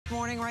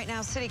Morning. Right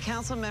now, city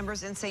council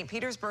members in St.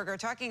 Petersburg are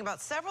talking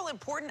about several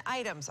important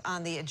items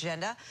on the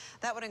agenda.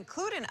 That would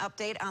include an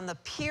update on the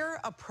Pier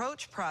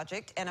Approach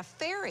project and a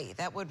ferry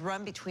that would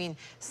run between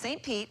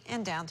St. Pete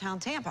and downtown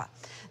Tampa.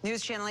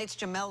 News Channel 8's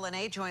Jamel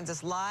Lene joins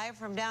us live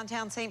from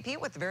downtown St. Pete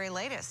with the very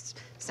latest.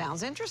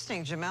 Sounds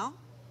interesting, Jamel.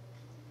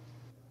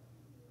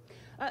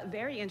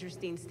 Very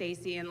interesting,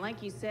 Stacy. And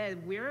like you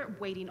said, we're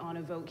waiting on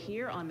a vote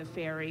here on the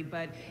ferry.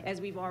 But as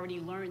we've already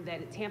learned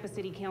that Tampa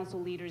City Council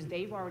leaders,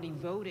 they've already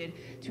voted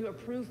to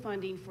approve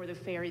funding for the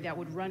ferry that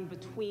would run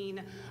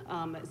between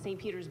St.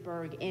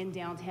 Petersburg and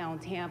downtown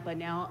Tampa.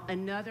 Now,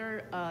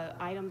 another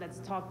item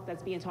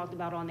that's being talked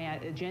about on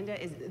that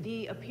agenda is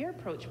the Pier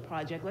Approach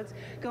project. Let's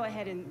go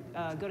ahead and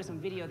go to some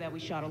video that we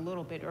shot a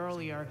little bit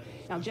earlier.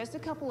 Now, just a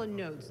couple of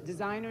notes.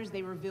 Designers,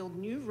 they revealed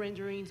new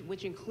renderings,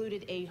 which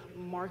included a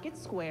market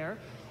square,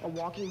 a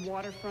walking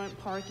waterfront,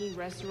 parking,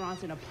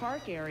 restaurants, and a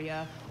park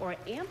area, or an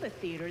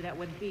amphitheater that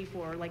would be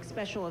for like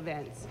special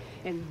events.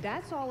 And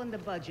that's all in the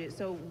budget.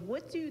 So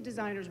what do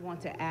designers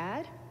want to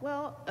add?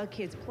 Well, a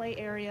kids play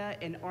area,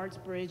 an arts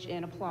bridge,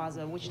 and a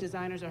plaza, which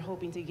designers are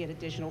hoping to get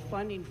additional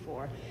funding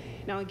for.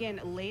 Now again,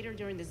 later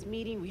during this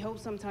meeting, we hope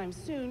sometime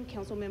soon,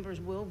 council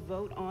members will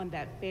vote on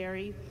that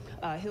ferry.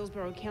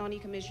 Hillsborough County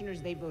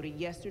Commissioners, they voted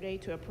yesterday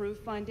to approve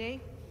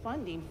funding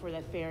for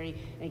that ferry.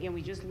 And again,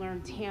 we just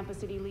learned Tampa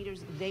City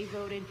leaders, they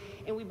voted.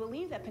 And we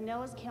believe that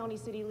Pinellas County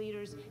City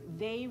leaders,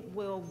 they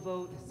will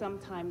vote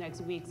sometime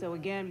next week. So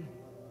again,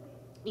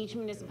 each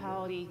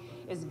municipality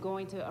is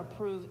going to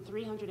approve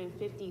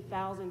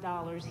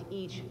 $350,000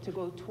 each to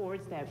go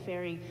towards that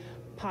ferry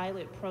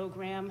pilot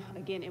program.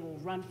 Again, it will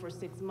run for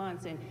 6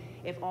 months. And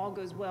if all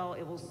goes well,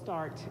 it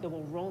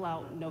will roll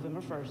out November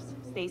 1st.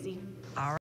 Stacy? All right.